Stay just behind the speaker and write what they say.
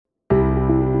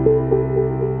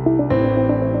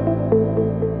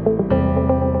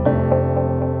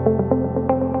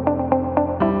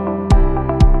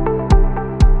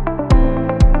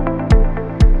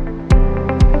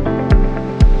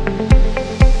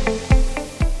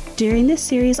During this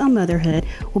series on motherhood,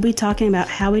 we'll be talking about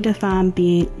how we define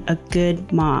being a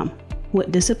good mom,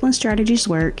 what discipline strategies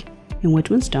work and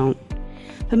which ones don't,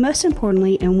 but most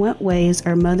importantly, in what ways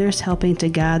are mothers helping to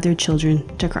guide their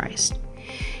children to Christ.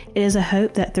 It is a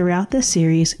hope that throughout this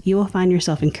series, you will find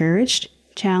yourself encouraged,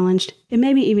 challenged, and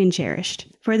maybe even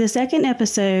cherished. For the second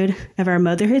episode of our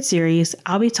motherhood series,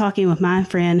 I'll be talking with my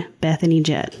friend Bethany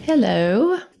Jett.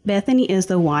 Hello. Bethany is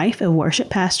the wife of worship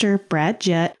pastor Brad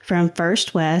Jett from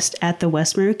First West at the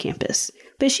West Monroe campus.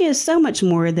 But she is so much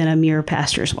more than a mere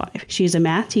pastor's wife. She's a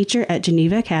math teacher at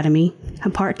Geneva Academy,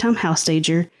 a part-time house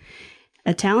stager,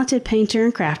 a talented painter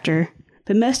and crafter,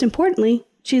 but most importantly,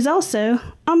 she's also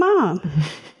a mom.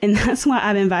 And that's why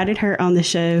I've invited her on the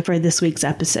show for this week's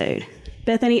episode.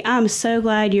 Bethany, I'm so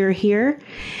glad you're here,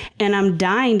 and I'm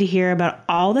dying to hear about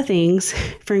all the things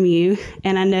from you,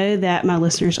 and I know that my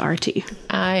listeners are too.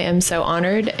 I am so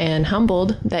honored and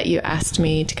humbled that you asked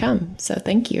me to come, so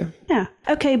thank you. Yeah.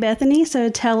 Okay, Bethany, so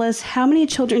tell us, how many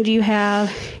children do you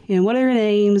have, and what are their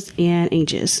names and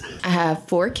ages? I have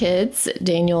 4 kids.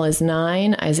 Daniel is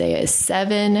 9, Isaiah is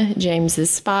 7, James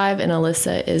is 5, and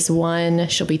Alyssa is 1.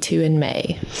 She'll be 2 in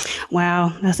May.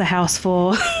 Wow, that's a house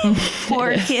full.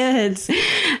 4 kids.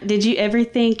 Did you ever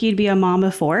think you'd be a mom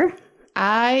before?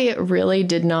 I really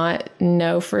did not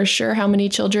know for sure how many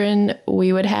children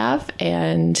we would have,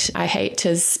 and I hate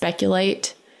to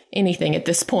speculate anything at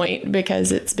this point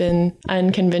because it's been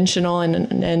unconventional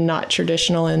and not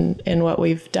traditional in what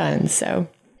we've done. So,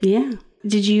 yeah.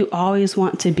 Did you always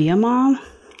want to be a mom?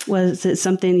 Was it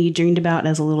something you dreamed about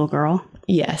as a little girl?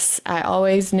 Yes, I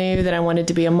always knew that I wanted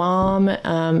to be a mom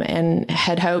and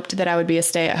had hoped that I would be a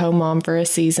stay-at-home mom for a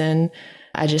season.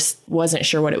 I just wasn't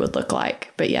sure what it would look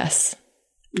like, but yes.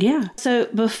 Yeah. So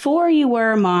before you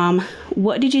were a mom,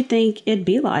 what did you think it'd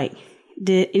be like?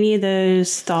 Did any of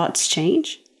those thoughts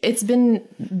change? It's been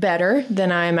better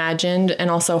than I imagined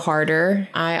and also harder.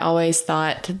 I always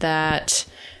thought that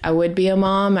I would be a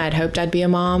mom. I'd hoped I'd be a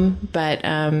mom, but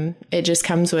it just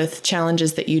comes with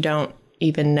challenges that you don't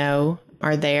even know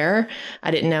are there.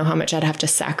 I didn't know how much I'd have to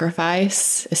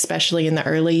sacrifice, especially in the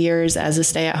early years as a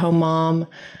stay-at-home mom,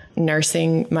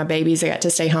 nursing my babies. I got to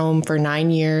stay home for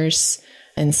 9 years.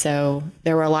 And so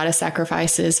there were a lot of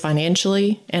sacrifices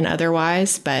financially and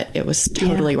otherwise, but it was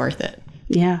totally worth it.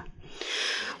 Yeah.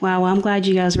 Wow. Well, I'm glad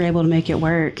you guys were able to make it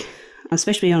work,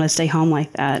 especially being able to stay home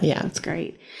like that. Yeah. That's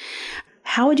great.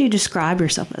 How would you describe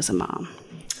yourself as a mom?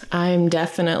 I'm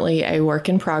definitely a work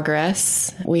in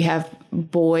progress. We have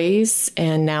boys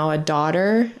and now a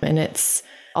daughter, and it's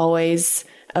always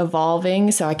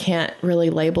evolving. So I can't really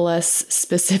label us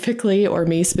specifically or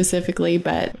me specifically,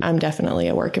 but I'm definitely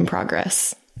a work in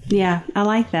progress. Yeah, I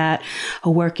like that.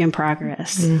 A work in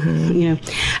progress. Mm-hmm. You know,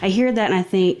 I hear that and I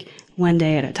think one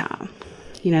day at a time,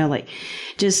 you know, like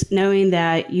just knowing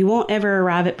that you won't ever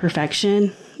arrive at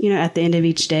perfection, you know, at the end of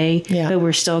each day, but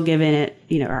we're still giving it,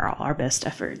 you know, our best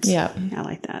efforts. Yeah. I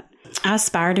like that. I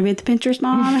aspire to be the Pinterest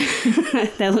mom.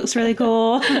 That looks really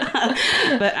cool.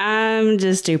 But I'm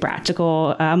just too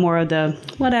practical. I'm more of the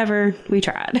whatever, we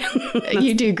tried.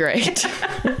 You do great.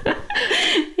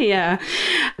 Yeah.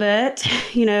 But,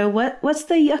 you know, what's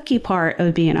the yucky part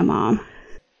of being a mom?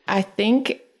 I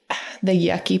think the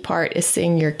yucky part is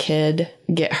seeing your kid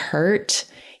get hurt,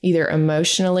 either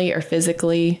emotionally or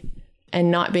physically, and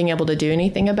not being able to do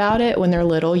anything about it. When they're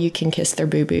little, you can kiss their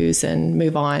boo-boos and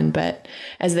move on. But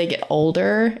as they get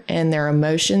older and their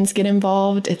emotions get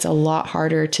involved, it's a lot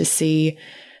harder to see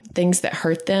things that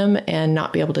hurt them and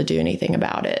not be able to do anything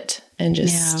about it and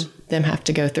just them have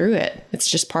to go through it. It's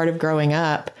just part of growing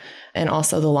up. And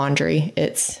also the laundry.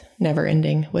 It's never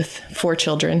ending with 4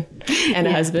 children and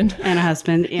a husband. And a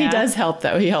husband, yeah. He does help,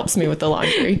 though. He helps me with the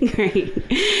laundry. Great.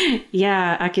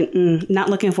 Yeah, I can, not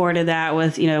looking forward to that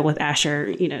with, you know, with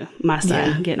Asher, you know, my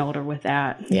son getting older with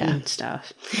that and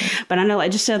stuff. But I know,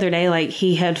 like, just the other day, like,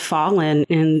 he had fallen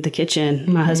in the kitchen.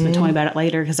 My husband told me about it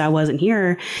later because I wasn't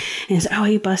here. And he said,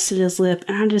 he busted his lip.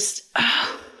 And I just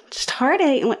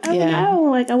heartache. I'm like, no,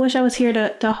 like, I wish I was here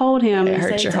to hold him. It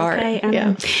hurts your heart.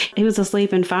 Okay. He was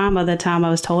asleep and fine by the time I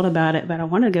was told about it, but I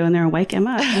wanted to go in there and wake him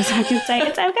up so I could say,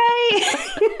 it's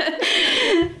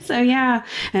okay. So, yeah.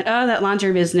 And that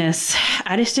laundry business,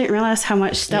 I just didn't realize how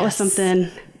much that was something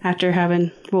after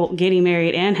getting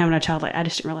married and having a child. Like, I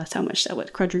just didn't realize how much that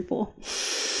would quadruple.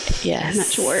 Yes. And that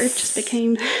chore just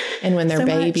became and when they're so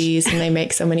babies and they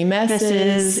make so many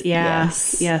messes.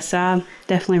 Yes, I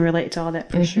definitely relate to all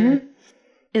that for sure.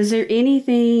 Is there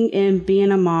anything in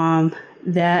being a mom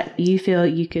that you feel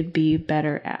you could be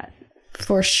better at?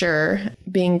 For sure.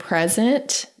 Being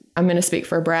present. I'm going to speak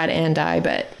for Brad and I,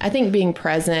 but I think being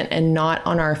present and not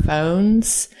on our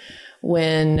phones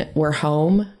when we're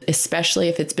home, especially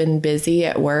if it's been busy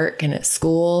at work and at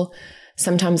school.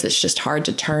 Sometimes it's just hard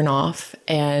to turn off,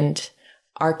 and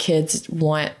our kids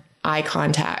want eye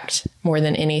contact more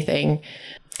than anything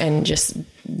and just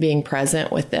being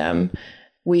present with them.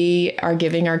 We are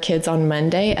giving our kids on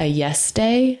Monday a yes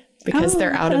day because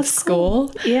they're out of school.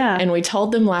 Cool. Yeah. And we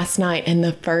told them last night, and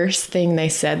the first thing they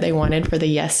said they wanted for the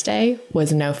yes day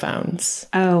was no phones.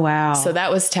 Oh, wow. So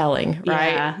that was telling,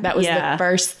 right? Yeah. That was the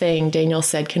first thing Daniel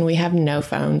said, can we have no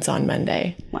phones on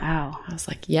Monday? Wow. I was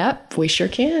like, yep, we sure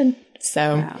can.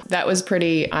 So that was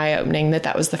pretty eye-opening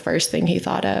that was the first thing he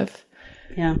thought of.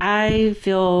 Yeah. I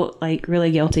feel like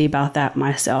really guilty about that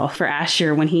myself for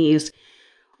Asher when he's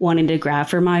wanting to grab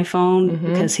for my phone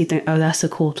because he thinks, oh, that's a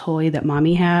cool toy that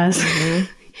mommy has.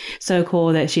 So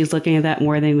cool that she's looking at that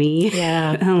more than me.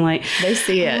 Yeah. I'm like, they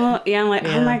see it. Well, I'm like,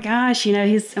 oh my gosh,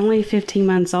 he's only 15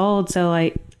 months old. So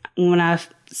like when I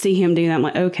see him do that, I'm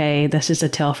like, okay, that's just a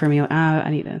tell for me. Like, oh,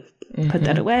 I need to put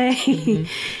that away.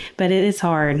 But it is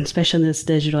hard, especially in this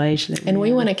digital age. And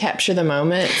we want to capture the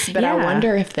moments, but I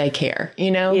wonder if they care,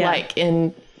 like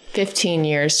in 15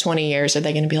 years, 20 years, are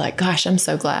they going to be like, gosh, I'm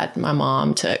so glad my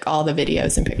mom took all the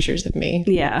videos and pictures of me?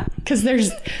 Yeah. Because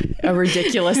there's a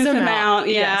ridiculous amount.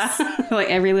 Yeah. Yes. Like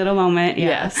every little moment. Yeah.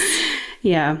 Yes.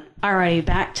 Yeah. Alrighty,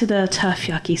 back to the tough,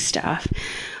 yucky stuff.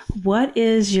 What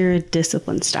is your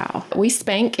discipline style? We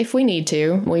spank if we need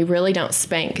to. We really don't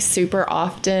spank super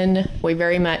often. We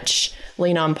very much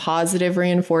lean on positive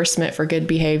reinforcement for good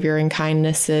behavior and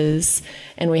kindnesses.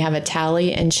 And we have a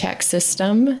tally and check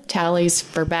system. Tallies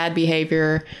for bad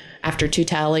behavior. After 2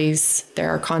 tallies, there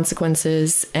are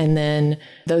consequences. And then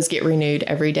those get renewed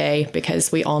every day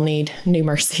because we all need new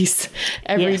mercies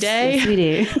every day. Yes, we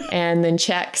do. And then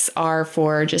checks are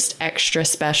for just extra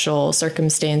special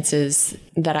circumstances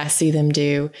that I see them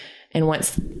do. And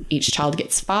once each child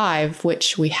gets 5,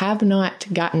 which we have not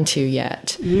gotten to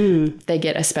yet, they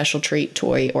get a special treat,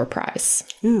 toy, or prize.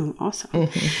 Oh, awesome.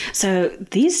 So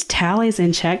these tallies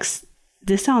and checks,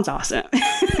 this sounds awesome.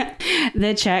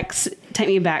 The checks take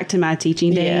me back to my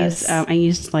teaching days. Yes. I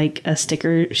used like a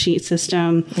sticker sheet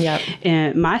system. Yep.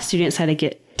 And my students had to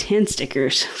get 10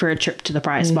 stickers for a trip to the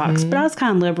prize box. But I was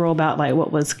kind of liberal about like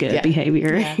what was good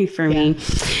behavior for me.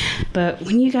 But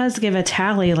when you guys give a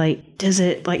tally, like, is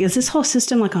this whole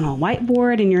system like on a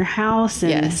whiteboard in your house?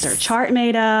 And is there a chart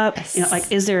made up? Yes.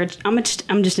 Like, is there, I'm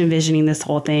just envisioning this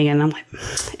whole thing. And I'm like,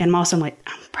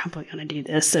 I'm probably going to do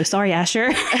this. So sorry,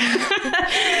 Asher.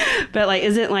 But like,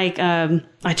 is it like a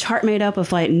chart made up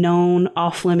of like known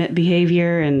off limit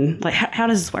behavior? And like, how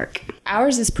does this work?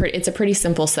 Ours is it's a pretty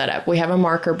simple setup. We have a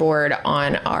marker board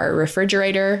on our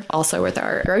refrigerator, also with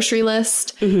our grocery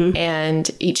list,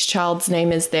 and each child's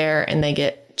name is there and they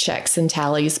get checks and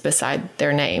tallies beside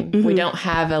their name. We don't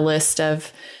have a list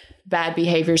of bad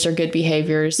behaviors or good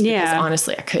behaviors because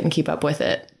honestly, I couldn't keep up with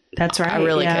it. That's right. I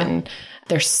really couldn't.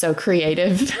 They're so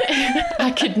creative.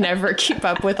 I could never keep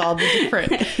up with all the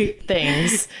different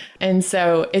things. And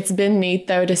so it's been neat,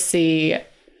 though, to see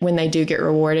when they do get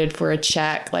rewarded for a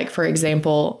check. Like, for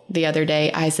example, the other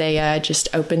day, Isaiah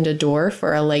just opened a door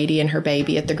for a lady and her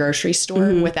baby at the grocery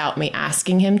store without me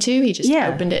asking him to. He just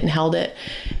opened it and held it.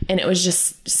 And it was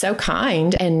just so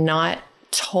kind and not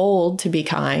told to be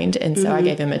kind. And so I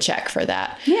gave him a check for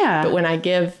that. Yeah. But when I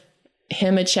give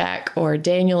him a check or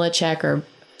Daniel a check or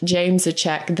James a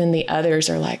check, then the others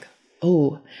are like,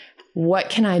 oh, what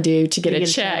can I do to get a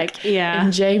check? Yeah.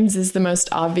 And James is the most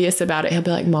obvious about it. He'll be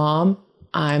like, Mom,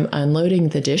 I'm unloading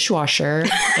the dishwasher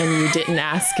and you didn't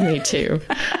ask me to.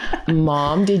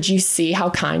 Mom, did you see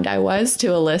how kind I was to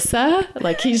Alyssa?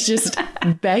 Like, he's just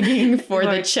begging for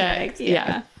the check.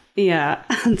 Yeah. Yeah,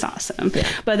 that's awesome. Yeah.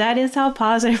 But that is how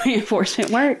positive reinforcement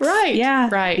works. Right. Yeah.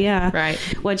 Right. Yeah. Right.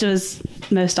 Which was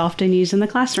most often used in the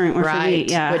classroom. Or right. For me.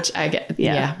 Yeah. Which I get.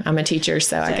 Yeah. I'm a teacher,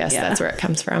 so I guess that's where it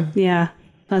comes from. Yeah.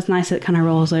 That's nice. It kind of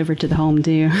rolls over to the home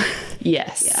too.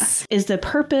 Yes. Yeah. Is the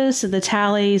purpose of the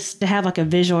tallies to have like a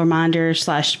visual reminder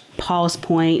 / pause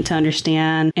point to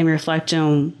understand and reflect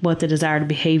on what the desired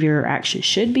behavior or action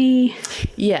should be?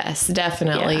 Yes,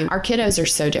 definitely. Yeah. Our kiddos are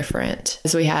so different.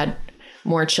 As we had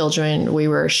more children, we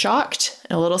were shocked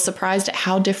and a little surprised at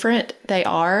how different they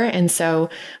are. And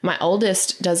so my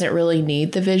oldest doesn't really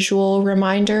need the visual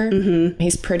reminder.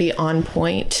 He's pretty on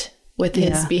point with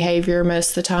his behavior most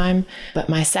of the time. But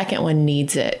my second one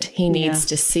needs it. He needs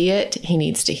to see it. He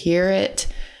needs to hear it.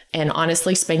 And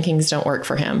honestly, spankings don't work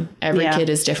for him. Every kid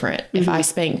is different. If I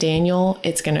spank Daniel,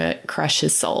 it's going to crush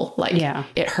his soul. Like,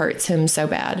 it hurts him so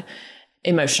bad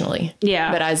emotionally.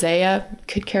 Yeah. But Isaiah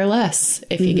could care less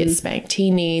if he gets spanked. He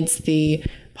needs the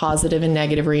positive and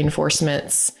negative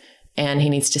reinforcements, and he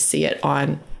needs to see it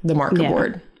on the marker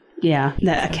board. Yeah,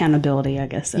 that accountability, I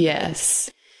guess.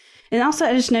 Yes. And also,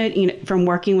 I just know, from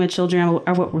working with children,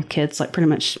 I work with kids like pretty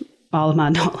much all of my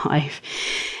adult life.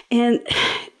 And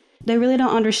they really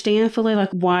don't understand fully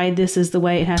like why this is the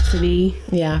way it has to be.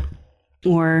 Yeah.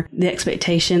 Or the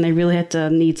expectation. They really have to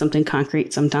need something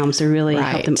concrete sometimes to really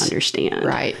help them understand.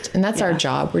 Right. And that's our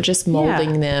job. We're just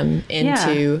molding them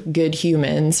into good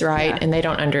humans, right? And they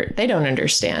don't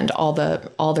understand all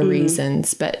the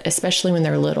reasons, but especially when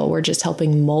they're little, we're just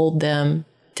helping mold them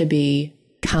to be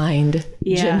kind,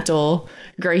 gentle,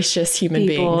 gracious human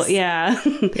beings. Yeah.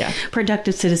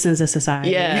 Productive citizens of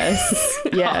society. Yes.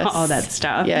 Yes. All that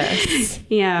stuff. Yes.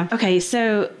 Yeah. Okay.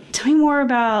 So tell me more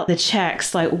about the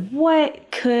checks. Like, what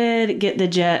could get the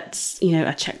Jets,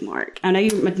 a check mark? I know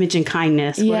you mentioned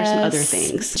kindness. What are some other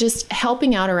things? Just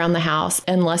helping out around the house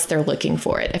unless they're looking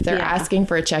for it. If they're asking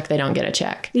for a check, they don't get a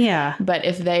check. Yeah. But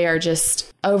if they are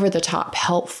just over the top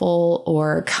helpful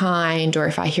or kind, or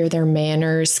if I hear their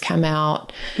manners come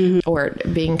out, or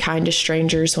being kind to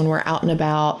strangers when we're out and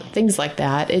about, things like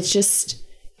that.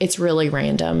 It's really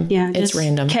random. Yeah. It's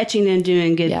random. Catching them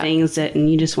doing good things and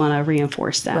you just want to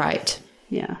reinforce that. Right.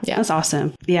 Yeah. That's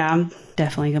awesome. Yeah. I'm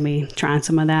definitely going to be trying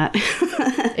some of that.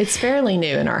 It's fairly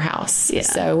new in our house. Yeah.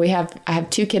 So I have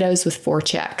 2 kiddos with 4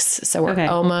 checks. So we're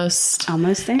almost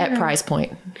there at price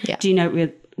point. Yeah. Do you know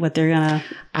what they're gonna?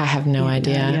 I have no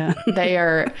idea. They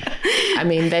are,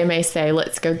 they may say,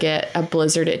 let's go get a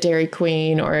Blizzard at Dairy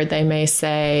Queen, or they may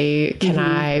say, can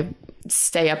I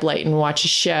stay up late and watch a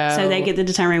show? So they get to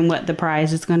determine what the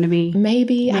prize is going to be?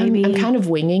 Maybe. I'm kind of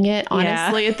winging it,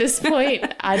 honestly, at this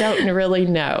point. I don't really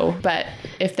know. But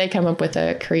if they come up with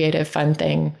a creative, fun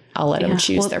thing, I'll let them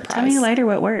choose their prize. Tell me later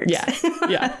what works.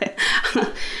 Yeah.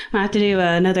 I have to do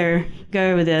another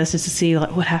go over this just to see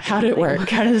what happened. How did it work?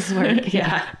 How does this work?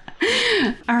 Yeah.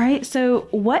 All right. So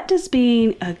what does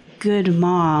being a good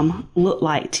mom look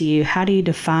like to you? How do you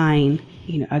define,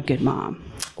 a good mom?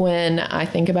 When I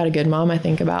think about a good mom, I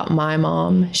think about my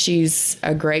mom. She's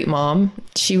a great mom.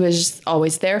 She was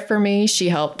always there for me. She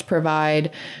helped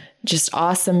provide just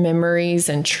awesome memories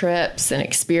and trips and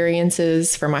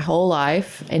experiences for my whole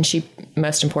life. And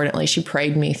most importantly, she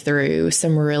prayed me through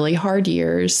some really hard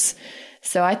years.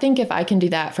 So I think if I can do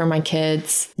that for my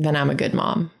kids, then I'm a good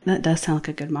mom. That does sound like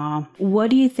a good mom.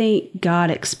 What do you think God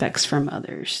expects from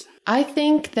others? I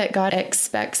think that God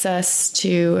expects us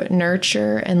to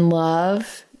nurture and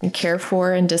love and care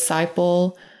for and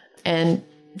disciple and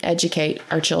educate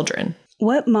our children.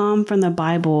 What mom from the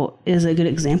Bible is a good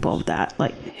example of that?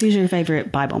 Like, who's your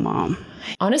favorite Bible mom?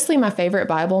 Honestly, my favorite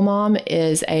Bible mom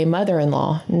is a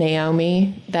mother-in-law,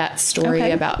 Naomi. That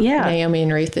story about Naomi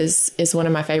and Ruth is one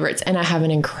of my favorites. And I have an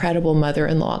incredible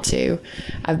mother-in-law too.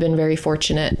 I've been very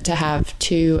fortunate to have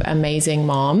 2 amazing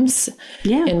moms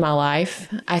in my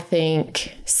life. I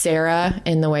think Sarah,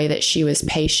 in the way that she was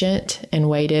patient and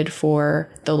waited for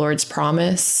the Lord's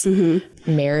promise.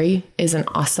 Mary is an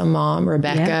awesome mom.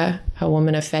 Rebecca, a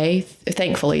woman of faith.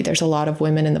 Thankfully, there's a lot of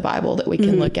women in the Bible that we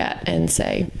can look at and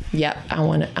say, yep, I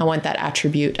want that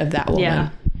attribute of that woman.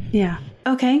 Yeah.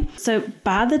 Okay. So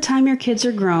by the time your kids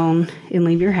are grown and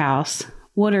leave your house,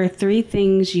 what are 3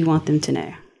 things you want them to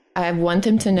know? I want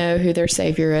them to know who their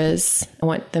Savior is. I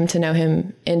want them to know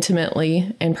him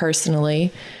intimately and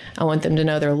personally. I want them to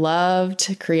know they're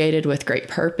loved, created with great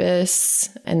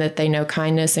purpose, and that they know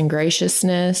kindness and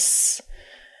graciousness.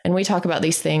 And we talk about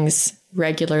these things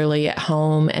regularly at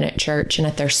home and at church and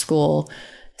at their school.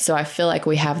 So I feel like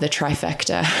we have the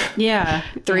trifecta. Yeah.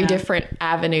 3 different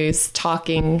avenues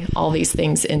talking all these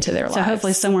things into their lives. So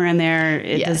hopefully somewhere in there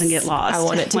it doesn't get lost. I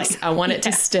want it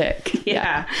to stick.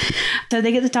 Yeah. So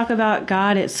they get to talk about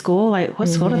God at school. Like, what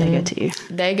school do they go to?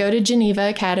 They go to Geneva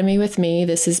Academy with me.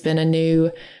 This has been a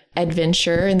new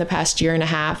adventure in the past year and a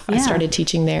half. I started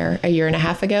teaching there a year and a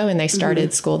half ago, and they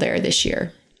started school there this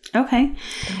year. Okay.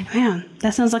 Man,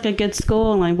 that sounds like a good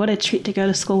school. Like, what a treat to go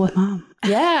to school with mom.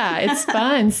 Yeah, it's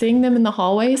fun seeing them in the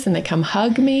hallways and they come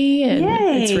hug me, and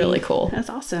it's really cool. That's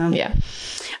awesome. Yeah.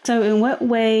 So in what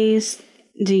ways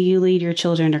do you lead your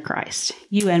children to Christ?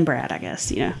 You and Brad, I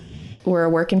guess, We're a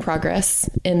work in progress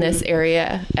in this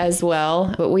area as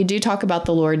well. But we do talk about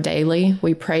the Lord daily.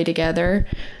 We pray together.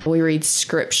 We read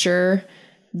scripture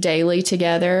daily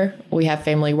together. We have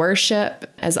family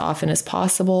worship as often as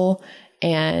possible.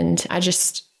 And I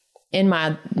just, in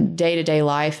my day-to-day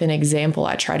life and example,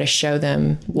 I try to show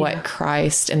them what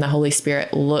Christ and the Holy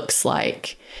Spirit looks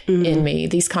like in me.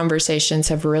 These conversations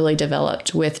have really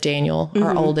developed with Daniel,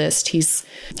 our oldest. He's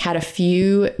had a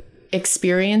few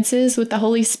experiences with the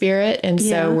Holy Spirit. And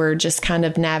so we're just kind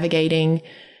of navigating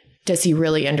does he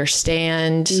really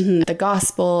understand the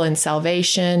gospel and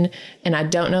salvation? And I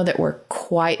don't know that we're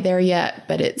quite there yet,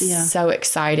 but it's so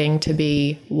exciting to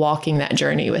be walking that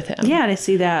journey with him. Yeah, to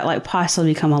see that like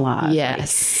possibly become alive.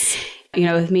 Yes. You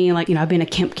know, with me, like, you know, I've been a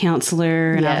camp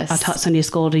counselor and I taught Sunday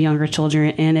school to younger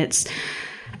children. And it's,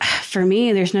 for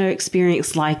me, there's no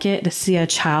experience like it to see a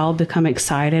child become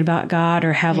excited about God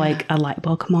or have like a light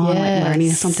bulb come on, like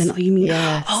learning something. Oh,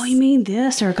 you mean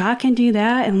this, or God can do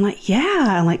that? And I'm like,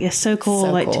 yeah. And like, it's so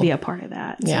cool, to be a part of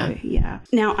that. Yeah. So, yeah.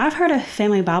 Now, I've heard of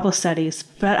family Bible studies,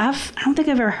 but I don't think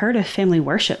I've ever heard of family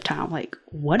worship time. Like,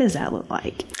 what does that look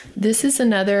like? This is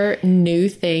another new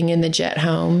thing in the Jet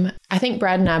home. I think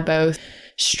Brad and I both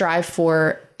strive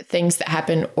for things that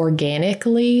happen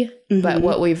organically. But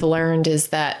what we've learned is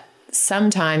that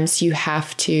sometimes you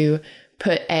have to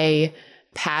put a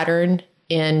pattern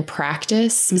in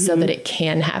practice so that it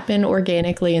can happen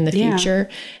organically in the future.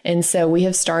 And so we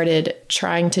have started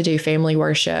trying to do family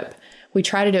worship. We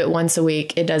try to do it once a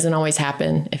week. It doesn't always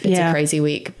happen if it's a crazy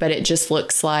week, but it just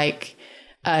looks like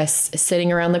us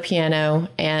sitting around the piano,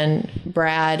 and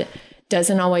Brad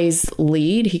doesn't always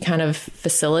lead. He kind of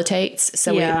facilitates.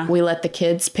 So we let the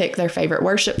kids pick their favorite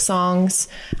worship songs.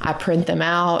 I print them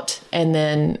out, and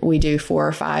then we do 4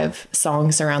 or 5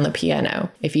 songs around the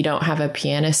piano. If you don't have a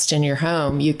pianist in your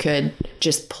home, you could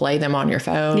just play them on your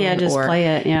phone. Yeah, just play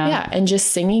it. Yeah, and just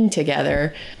singing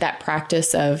together. That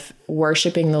practice of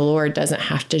worshiping the Lord doesn't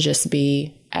have to just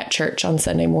be at church on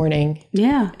Sunday morning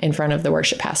in front of the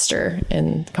worship pastor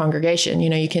and congregation. You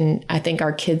know, I think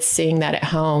our kids seeing that at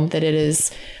home, that it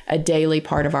is a daily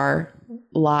part of our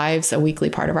lives, a weekly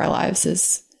part of our lives,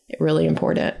 is really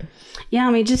important. Yeah,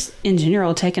 I mean, just in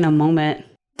general, taking a moment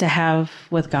to have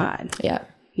with God. Yeah.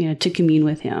 You know, to commune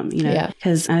with him, you know,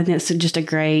 because I think it's just a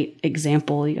great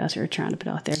example you guys are trying to put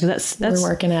out there. Because that's we're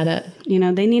working at it. You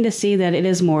know, they need to see that it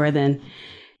is more than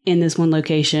in this one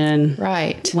location,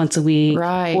 once a week,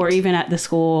 or even at the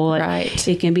school. Like,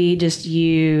 it can be just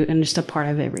you and just a part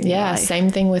of everything. Yeah, same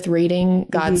thing with reading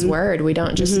God's word. We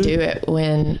don't just do it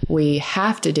when we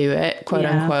have to do it, quote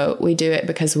unquote. We do it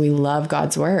because we love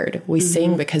God's word. We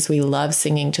sing because we love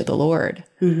singing to the Lord.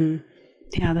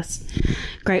 Yeah, that's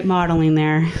great modeling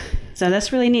there. So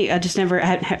that's really neat. I just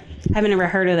haven't ever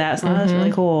heard of that. So that's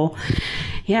really cool.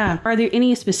 Yeah. Are there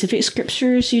any specific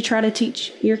scriptures you try to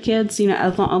teach your kids, you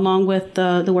know, along with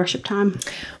the worship time?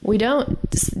 We don't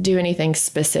do anything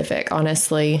specific,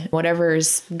 honestly.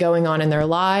 Whatever's going on in their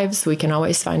lives, we can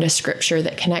always find a scripture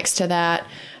that connects to that.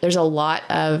 There's a lot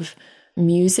of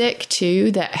music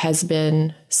too that has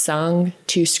been sung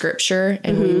to scripture,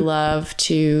 and we love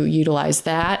to utilize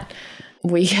that.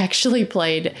 We actually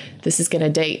played, this is going to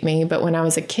date me, but when I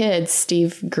was a kid,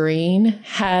 Steve Green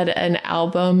had an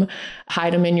album,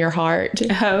 Hide 'Em in Your Heart.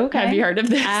 Oh, okay. Have you heard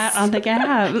of this? I don't think I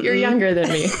have. You're younger than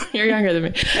me.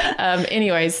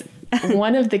 Anyways,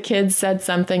 one of the kids said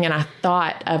something, and I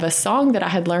thought of a song that I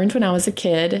had learned when I was a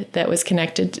kid that was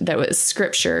connected, that was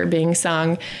scripture being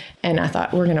sung. And I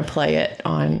thought, we're going to play it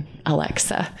on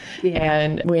Alexa.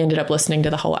 And we ended up listening to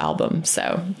the whole album.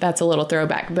 So that's a little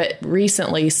throwback. But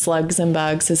recently, Slugs and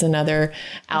Bugs is another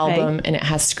album, and it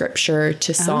has scripture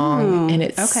to song. And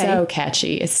it's so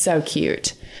catchy. It's so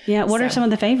cute. Yeah. What are some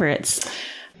of the favorites?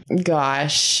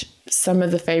 Gosh, some of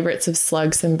the favorites of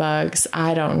Slugs and Bugs,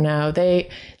 I don't know.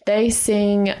 They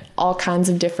sing all kinds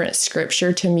of different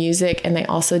scripture to music, and they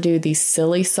also do these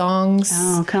silly songs.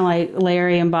 Oh, kind of like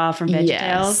Larry and Bob from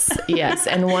VeggieTales. Yes.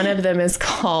 And one of them is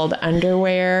called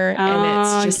Underwear,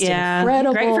 and it's just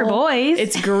incredible. Great for boys.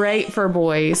 It's great for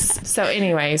boys. So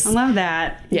anyways. I love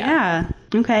that. Yeah.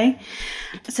 Okay.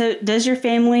 So does your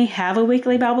family have a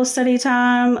weekly Bible study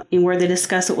time where they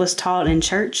discuss what was taught in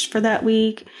church for that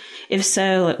week? If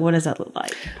so, like, what does that look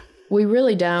like? We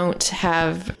really don't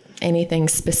have anything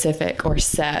specific or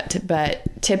set, but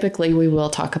typically we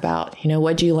will talk about, you know,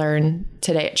 what'd you learn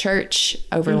today at church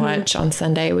over lunch on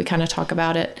Sunday? We kind of talk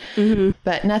about it,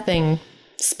 but nothing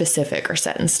specific or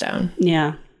set in stone.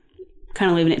 Yeah.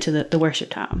 Kind of leaving it to the worship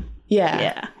time.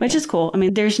 Yeah. Which is cool. I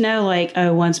mean, there's no like,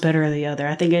 oh, one's better than the other.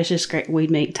 I think it's just great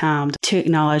we'd make time to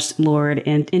acknowledge the Lord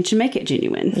and to make it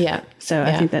genuine. Yeah. So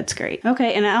I think that's great.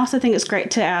 Okay. And I also think it's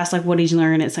great to ask, like, what did you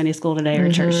learn at Sunday school today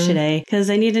or church today? Because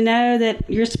they need to know that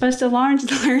you're supposed to learn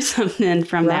something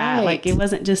from that. Like, it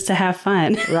wasn't just to have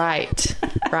fun. Right.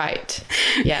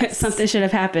 Yes. Something should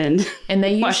have happened. And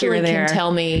they usually can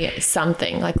tell me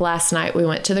something. Like last night we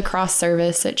went to the cross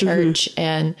service at church,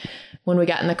 and when we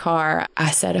got in the car, I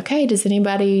said, okay, does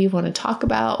anybody want to talk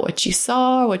about what you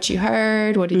saw, what you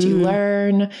heard? What did you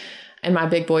learn? And my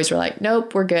big boys were like,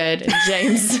 nope, we're good.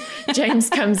 And James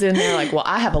comes in there like, well,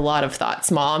 I have a lot of thoughts,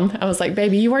 Mom. I was like,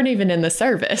 baby, you weren't even in the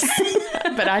service,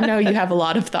 but I know you have a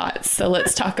lot of thoughts. So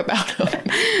let's talk about them.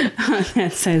 Oh,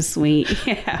 that's so sweet.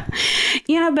 Yeah.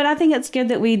 But I think it's good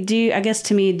that we do, I guess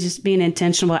to me, just being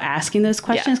intentional about asking those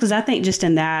questions. Because I think just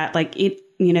in that, like it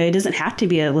doesn't have to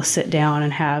be let's sit down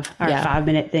and have our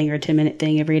 5-minute thing or 10-minute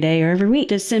thing every day or every week.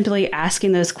 Just simply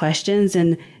asking those questions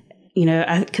and,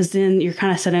 because then you're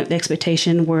kind of setting up the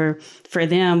expectation for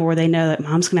them where they know that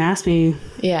Mom's going to ask me,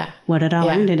 what did I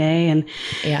learn today? And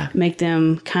make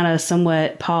them kind of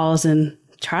somewhat pause and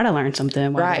try to learn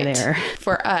something while they're there.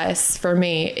 For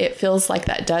me, it feels like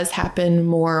that does happen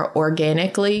more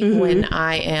organically when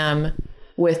I am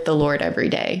with the Lord every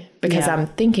day, because I'm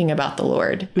thinking about the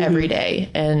Lord every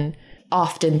day and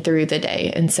often through the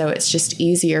day. And so it's just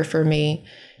easier for me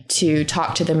to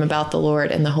talk to them about the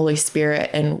Lord and the Holy Spirit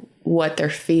and what they're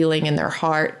feeling in their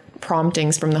heart,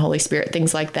 promptings from the Holy Spirit,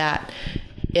 things like that,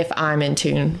 if I'm in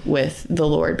tune with the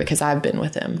Lord because I've been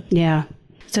with him. Yeah.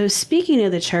 So speaking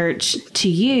of the church, to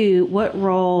you, what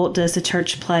role does the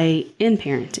church play in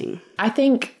parenting? I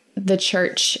think the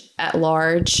church at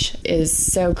large is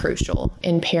so crucial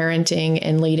in parenting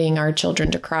and leading our children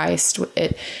to Christ.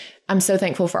 I'm so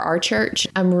thankful for our church.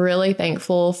 I'm really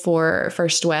thankful for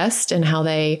First West and how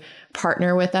they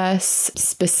partner with us.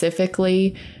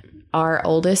 Specifically, our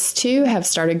oldest two have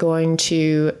started going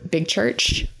to big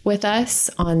church with us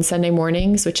on Sunday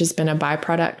mornings, which has been a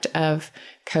byproduct of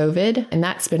COVID. And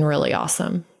that's been really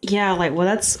awesome. Yeah,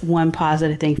 that's one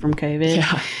positive thing from COVID.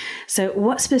 Yeah. So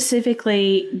what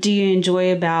specifically do you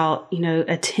enjoy about,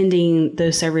 attending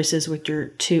those services with your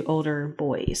two older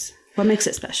boys? What makes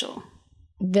it special?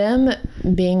 Them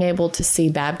being able to see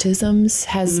baptisms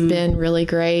has been really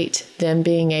great. Them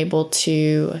being able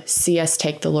to see us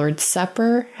take the Lord's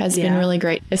Supper has been really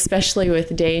great, especially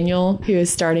with Daniel, who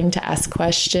is starting to ask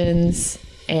questions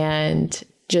and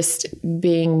just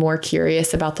being more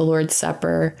curious about the Lord's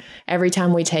Supper. Every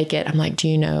time we take it, I'm like, do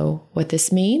you know what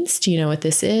this means? Do you know what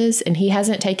this is? And he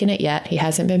hasn't taken it yet. He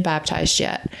hasn't been baptized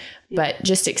yet. But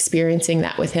just experiencing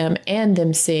that with him and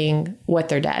them seeing what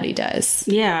their daddy does.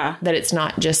 Yeah. That it's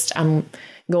not just I'm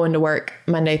going to work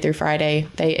Monday through Friday.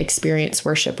 They experience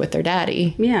worship with their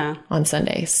daddy. Yeah. On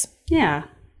Sundays. Yeah.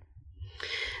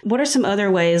 What are some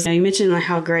other ways? You mentioned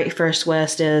how great First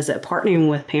West is at partnering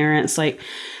with parents.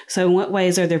 So in what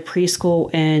ways are there preschool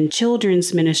and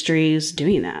children's ministries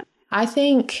doing that? I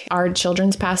think our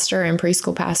children's pastor and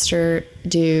preschool pastor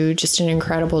do just an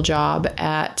incredible job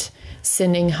at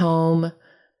sending home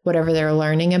whatever they're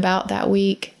learning about that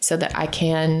week so that I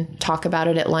can talk about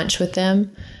it at lunch with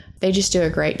them. They just do a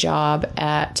great job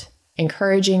at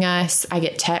encouraging us. I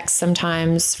get texts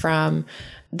sometimes from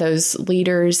those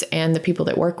leaders and the people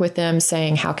that work with them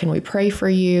saying, how can we pray for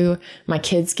you? My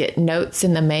kids get notes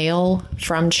in the mail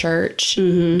from church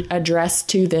addressed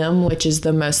to them, which is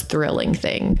the most thrilling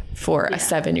thing for a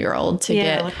 7-year-old to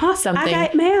get something. I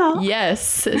got mail.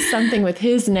 Yes, something with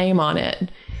his name on it.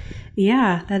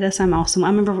 Yeah, that does sound awesome. I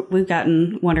remember we've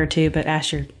gotten one or two, but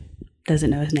Asher doesn't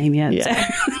know his name yet. Yeah.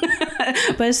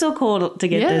 So. But it's still cool to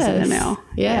get those in the mail.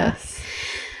 Yes.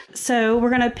 Yeah. So we're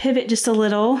going to pivot just a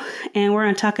little, and we're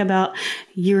going to talk about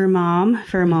your mom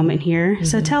for a moment here. Mm-hmm.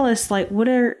 So tell us, what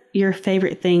are your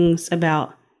favorite things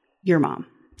about your mom?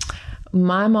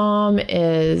 My mom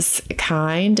is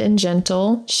kind and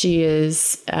gentle. She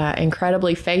is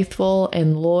incredibly faithful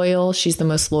and loyal. She's the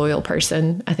most loyal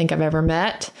person I think I've ever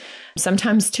met.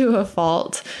 Sometimes to a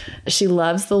fault. She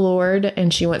loves the Lord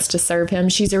and she wants to serve him.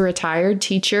 She's a retired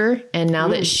teacher. And now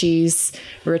that she's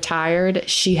retired,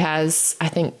 she has, I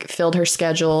think, filled her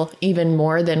schedule even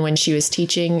more than when she was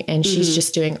teaching. And she's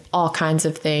just doing all kinds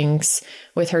of things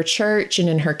with her church and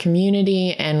in her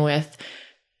community and with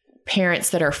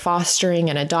parents that are fostering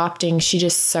and adopting. She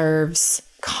just serves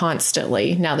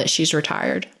constantly now that she's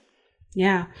retired.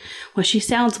 Yeah. Well, she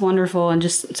sounds wonderful and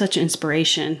just such an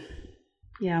inspiration.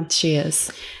 Yeah. She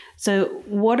is. So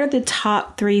what are the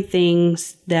top 3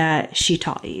 things that she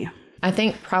taught you? I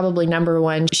think probably number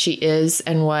 1, she is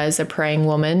and was a praying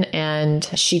woman, and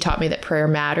she taught me that prayer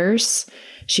matters.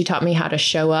 She taught me how to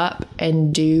show up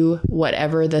and do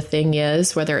whatever the thing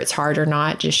is, whether it's hard or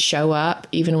not, just show up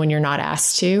even when you're not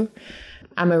asked to.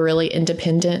 I'm a really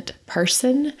independent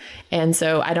person, and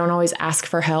so I don't always ask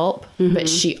for help, but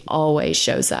she always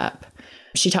shows up.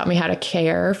 She taught me how to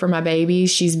care for my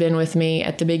babies. She's been with me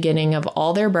at the beginning of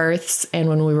all their births. And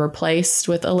when we were placed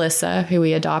with Alyssa, who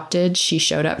we adopted, she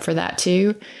showed up for that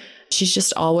too. She's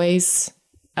just always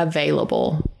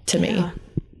available to me.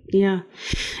 Yeah.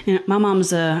 My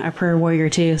mom's a prayer warrior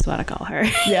too, is what I call her.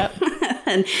 Yep.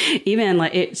 And even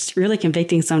like, it's really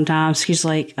convicting sometimes. She's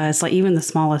like, it's like even the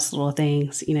smallest little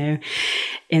things, you know,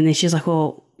 and then she's like,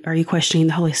 well, are you questioning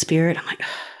the Holy Spirit? I'm like,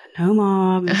 no,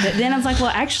 Mom. But then I was like, well,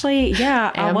 actually,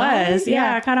 yeah, I was.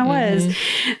 Yeah, I kind of was.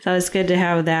 So it's good to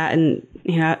have that. And,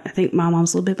 you know, I think my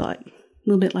mom's a little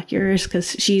bit like yours,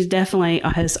 because she's definitely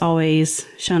has always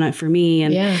shown up for me.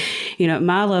 And, you know,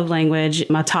 my love language,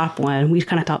 my top one, we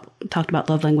kind of talked about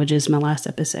love languages in my last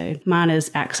episode. Mine is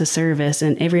acts of service.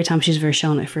 And every time she's ever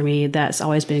shown it for me, that's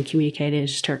always been communicated.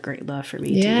 It's just her great love for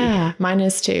me. Yeah, too. Mine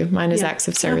is too. Mine is acts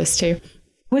of service too.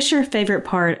 What's your favorite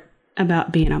part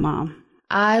about being a mom?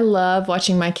 I love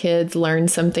watching my kids learn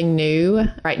something new.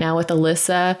 Right now with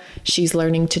Alyssa, she's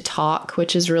learning to talk,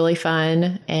 which is really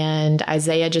fun. And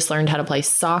Isaiah just learned how to play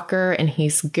soccer and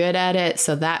he's good at it.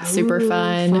 So that's super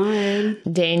fun.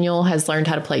 Daniel has learned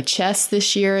how to play chess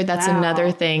this year. That's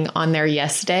another thing on their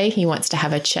yes day. He wants to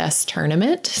have a chess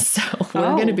tournament. So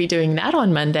we're going to be doing that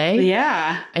on Monday.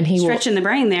 Yeah. And he stretching the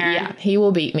brain there. Yeah, he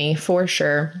will beat me for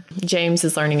sure. James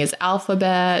is learning his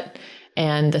alphabet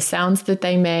and the sounds that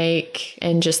they make,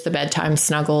 and just the bedtime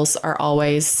snuggles are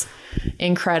always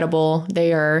incredible.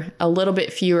 They are a little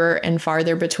bit fewer and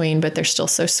farther between, but they're still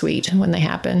so sweet when they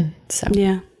happen. So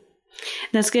yeah,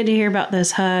 that's good to hear about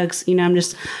those hugs. You know, I'm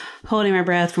just holding my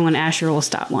breath for when Asher will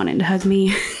stop wanting to hug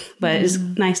me, but it's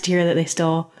nice to hear that they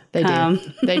still come.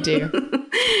 They do.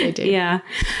 They do. Yeah.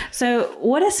 So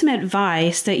what is some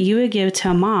advice that you would give to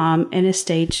a mom in a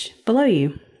stage below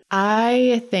you?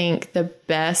 I think the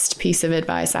best piece of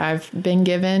advice I've been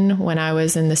given when I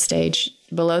was in the stage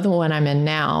below the one I'm in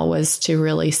now was to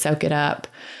really soak it up.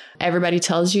 Everybody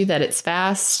tells you that it's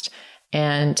fast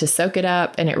and to soak it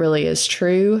up, and it really is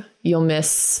true. You'll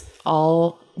miss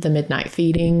all the midnight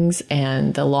feedings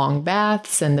and the long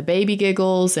baths and the baby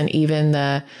giggles and even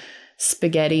the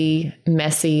spaghetti,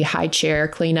 messy, high chair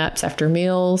cleanups after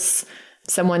meals.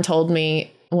 Someone told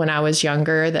me when I was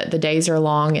younger that the days are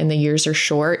long and the years are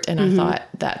short. And I thought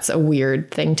that's a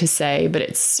weird thing to say, but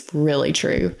it's really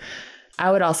true.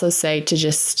 I would also say to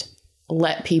just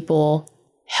let people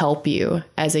help you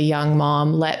as a young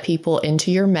mom. Let people into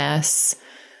your mess.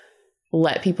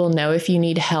 Let people know if you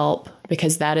need help,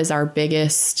 because that is our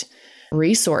biggest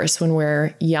resource when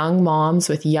we're young moms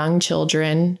with young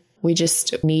children. We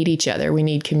just need each other. We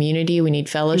need community. We need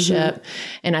fellowship.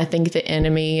 And I think the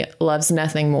enemy loves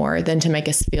nothing more than to make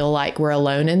us feel like we're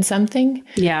alone in something.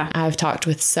 Yeah. I've talked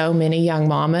with so many young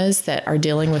mamas that are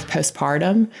dealing with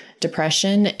postpartum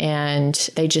depression, and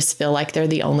they just feel like they're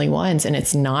the only ones, and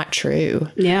it's not true.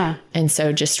 Yeah. And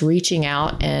so just reaching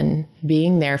out and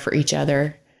being there for each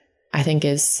other, I think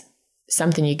is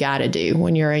something you got to do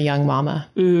when you're a young mama.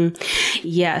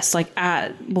 Yes. Like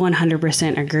I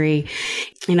 100% agree.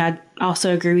 And I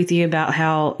also agree with you about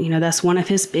how, you know, that's one of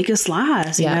his biggest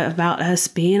lies, you know, about us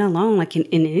being alone, like in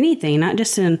anything, not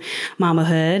just in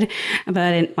mamahood,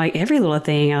 but in like every little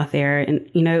thing out there. And,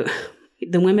 you know,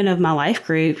 the Women of My Life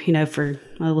group, you know, for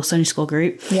my little Sunday school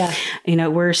group, you know,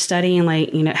 we're studying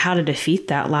like, you know, how to defeat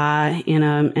that lie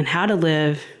and how to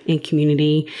live in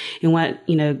community and what,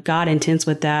 you know, God intends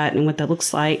with that and what that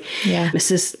looks like. Yeah. It's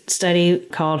this study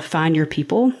called Find Your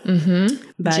People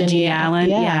by Jenny Allen.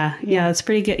 Yeah. It's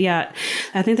pretty good. Yeah.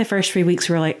 I think the first 3 weeks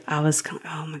were like, I was kind of,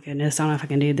 oh my goodness, I don't know if I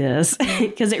can do this,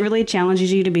 because it really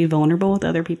challenges you to be vulnerable with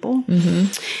other people.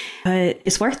 But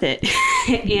it's worth it.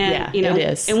 And, you know, it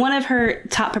is. And one of her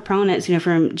top proponents, you know,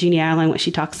 from Jenny Allen, what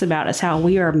she talks about is how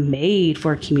we are made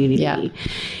for community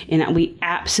and that we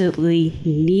absolutely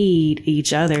need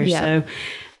each other. So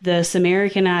this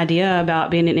American idea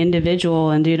about being an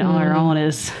individual and doing it on our own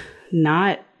is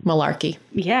not malarkey.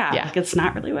 Like it's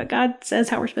not really what God says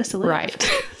how we're supposed to live.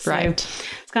 Right.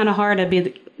 It's kind of hard to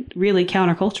be really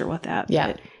counterculture with that.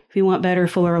 But if we want better,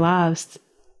 fuller lives,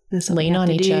 this lean on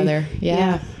each other.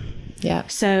 Yeah.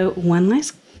 So one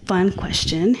last fun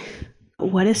question.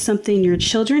 What is something your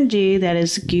children do that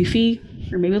is goofy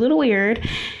or maybe a little weird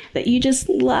that you just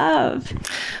love?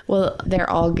 Well, they're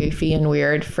all goofy and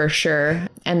weird for sure.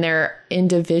 And they're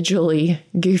individually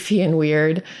goofy and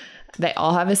weird. They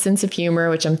all have a sense of humor,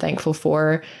 which I'm thankful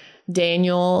for.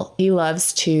 Daniel, he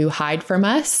loves to hide from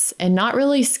us and not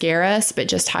really scare us, but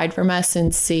just hide from us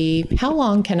and see how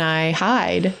long can I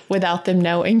hide without them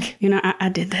knowing. You know, I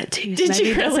did that too. Did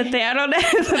you really? I don't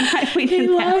know. He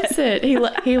loves it.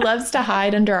 He loves to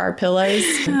hide under our pillows.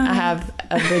 I have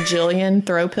a bajillion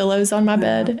throw pillows on my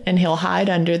bed, and he'll hide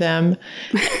under them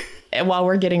while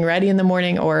we're getting ready in the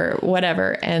morning or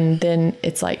whatever. And then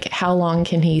it's like, how long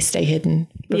can he stay hidden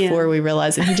before we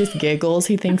realize it? He just giggles.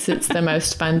 He thinks it's the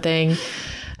most fun thing.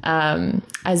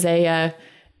 Isaiah,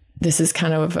 this is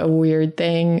kind of a weird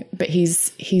thing, but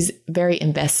he's very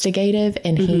investigative,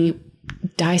 and he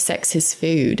dissects his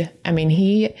food. I mean,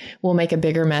 he will make a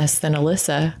bigger mess than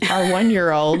Alyssa, our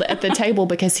 1-year-old, at the table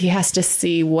because he has to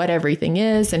see what everything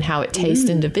is and how it tastes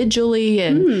individually.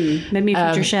 And maybe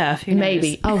future chef. Who knows?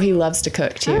 maybe. Oh, he loves to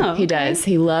cook too. Oh, He okay. does.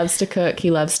 He loves to cook.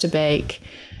 He loves to bake.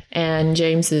 And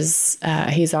James is,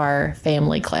 he's our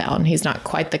family clown. He's not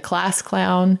quite the class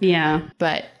clown, Yeah.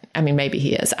 but I mean, maybe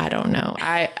he is. I don't know.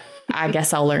 I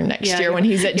guess I'll learn next Yeah, year when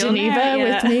he's at you'll Geneva know,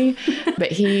 with me.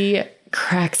 But he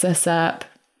cracks us up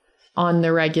on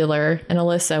the regular. And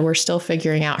Alyssa, we're still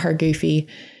figuring out her goofy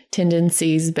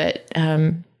tendencies, but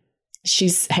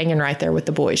she's hanging right there with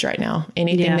the boys right now.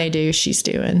 Anything they do, she's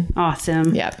doing.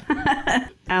 Awesome. Yep.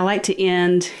 I like to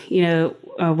end,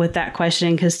 with that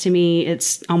question, because to me,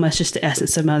 it's almost just the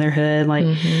essence of motherhood. Like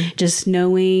just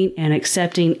knowing and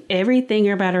accepting everything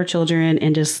about our children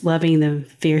and just loving them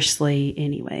fiercely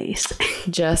anyways.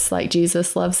 Just like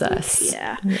Jesus loves us.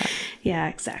 Yeah,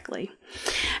 exactly.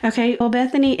 Okay. Well,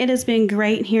 Bethany, it has been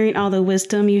great hearing all the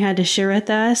wisdom you had to share with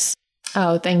us.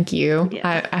 Oh, thank you.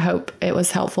 Yeah. I hope it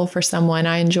was helpful for someone.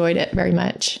 I enjoyed it very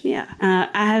much. Yeah.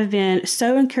 I have been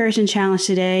so encouraged and challenged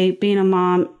today. Being a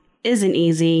mom isn't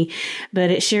easy,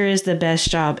 but it sure is the best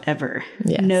job ever.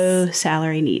 Yes. No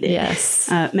salary needed. Yes.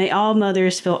 May all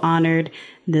mothers feel honored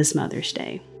this Mother's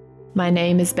Day. My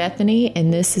name is Bethany,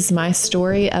 and this is my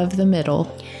story of the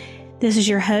middle. This is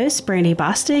your host, Brandy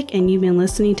Bostic, and you've been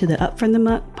listening to the Up From the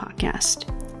Muck podcast.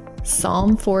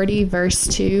 Psalm 40, verse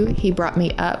 2, He brought me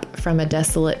up from a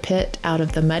desolate pit out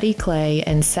of the muddy clay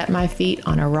and set my feet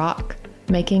on a rock,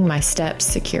 making my steps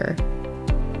secure.